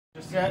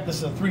This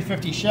is a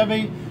 350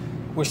 Chevy.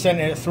 We're setting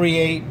it at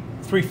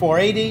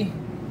 3480.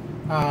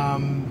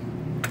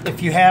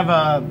 If you have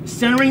a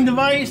centering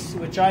device,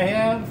 which I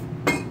have,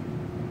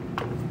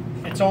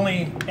 it's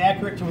only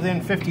accurate to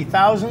within 50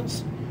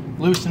 thousandths.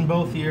 Loosen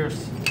both your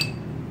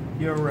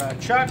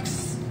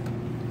chucks.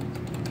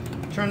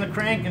 Turn the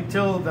crank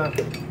until the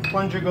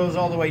plunger goes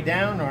all the way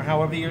down, or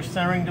however your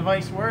centering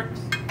device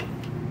works.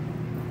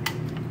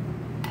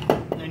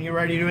 Then you're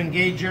ready to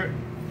engage your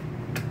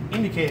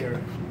indicator.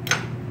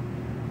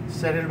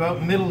 Set it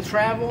about middle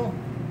travel.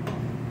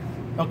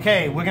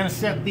 Okay, we're going to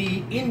set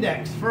the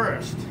index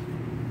first.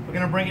 We're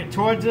going to bring it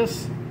towards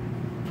us.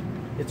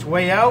 It's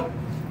way out.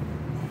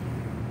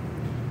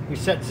 We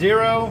set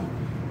 0.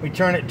 We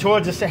turn it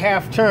towards us a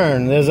half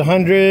turn. There's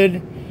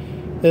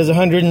 100. There's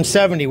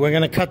 170. We're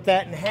going to cut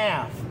that in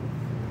half.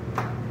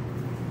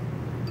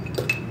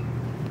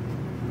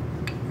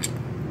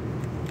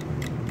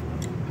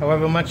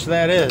 However much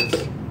that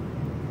is.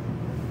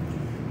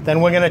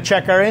 Then we're going to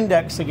check our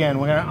index again.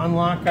 We're going to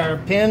unlock our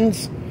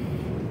pins.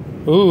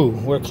 Ooh,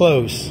 we're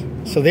close.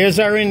 So there's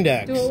our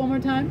index. Do it one more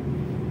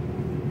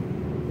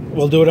time.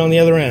 We'll do it on the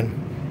other end.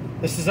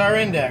 This is our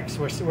index.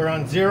 We're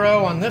on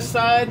 0 on this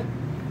side.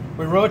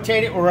 We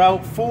rotate it. We're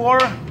out 4.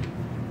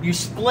 You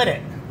split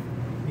it.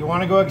 You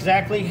want to go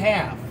exactly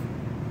half.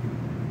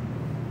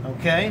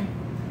 Okay?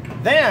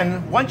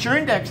 Then, once your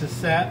index is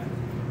set,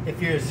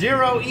 if you're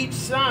 0 each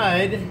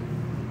side,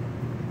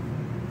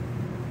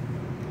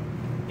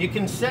 you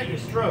can set your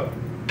stroke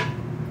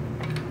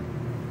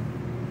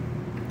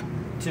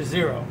to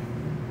 0.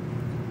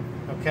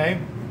 Okay?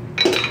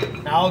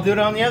 Now I'll do it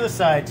on the other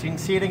side so you can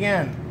see it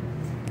again.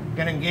 We're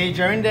going to engage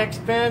our index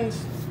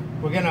pins.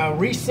 We're going to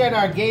reset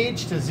our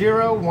gauge to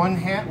 0,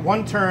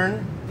 one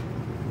turn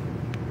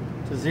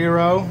to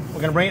 0. We're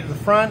going to bring it to the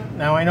front.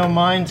 Now I know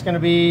mine's going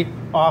to be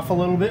off a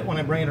little bit when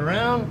I bring it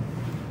around.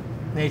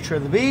 Nature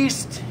of the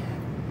beast.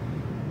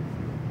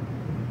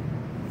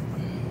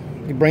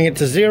 We bring it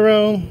to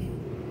 0.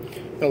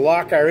 We'll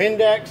lock our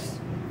index.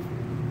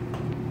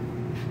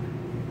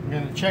 We're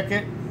going to check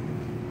it.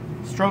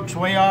 Stroke's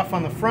way off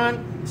on the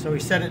front, so we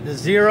set it to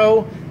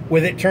 0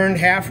 with it turned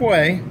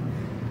halfway.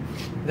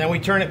 Then we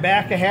turn it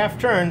back a half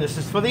turn. This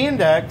is for the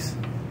index.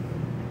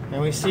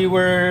 And we see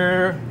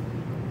we're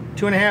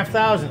 2.5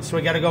 thousandths, so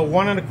we got to go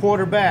 1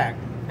 1/4 back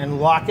and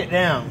lock it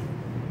down.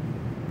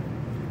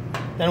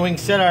 Then we can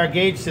set our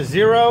gauge to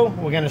 0.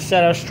 We're going to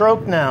set our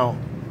stroke now.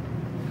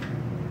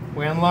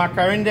 We unlock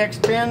our index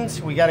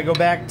pins. We got to go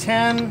back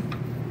 10.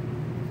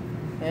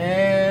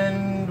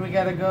 And we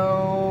got to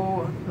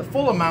go the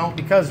full amount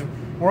because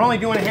we're only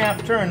doing a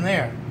half turn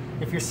there.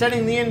 If you're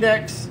setting the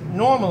index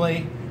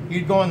normally,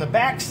 you'd go on the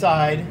back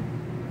side,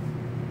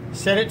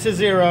 set it to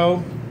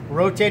 0,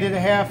 rotate it a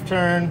half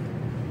turn,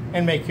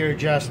 and make your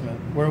adjustment.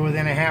 We're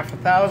within a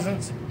 0.5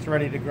 thousandths. It's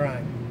ready to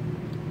grind.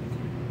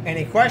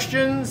 Any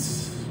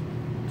questions?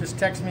 Just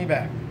text me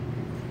back.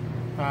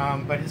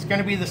 But it's going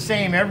to be the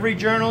same every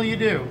journal you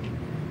do.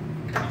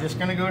 You're just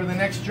going to go to the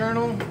next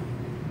journal,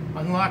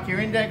 unlock your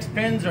index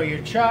pins or your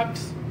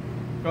chucks,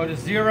 go to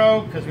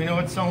 0 because we know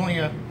it's only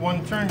a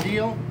 1 turn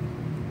deal.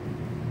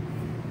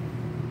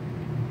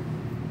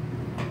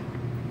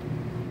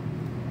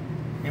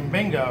 And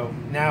bingo.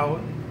 Now,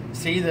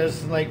 see,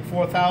 there's like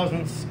 4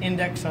 thousandths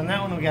index on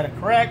that one. We got to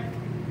correct.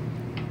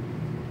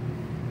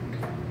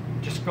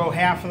 Just go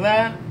half of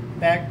that,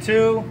 back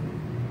 2,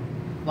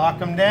 lock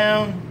them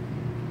down,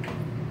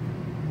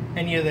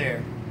 and you're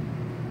there.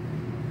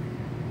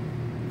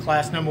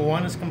 Class number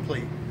 1 is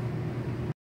complete.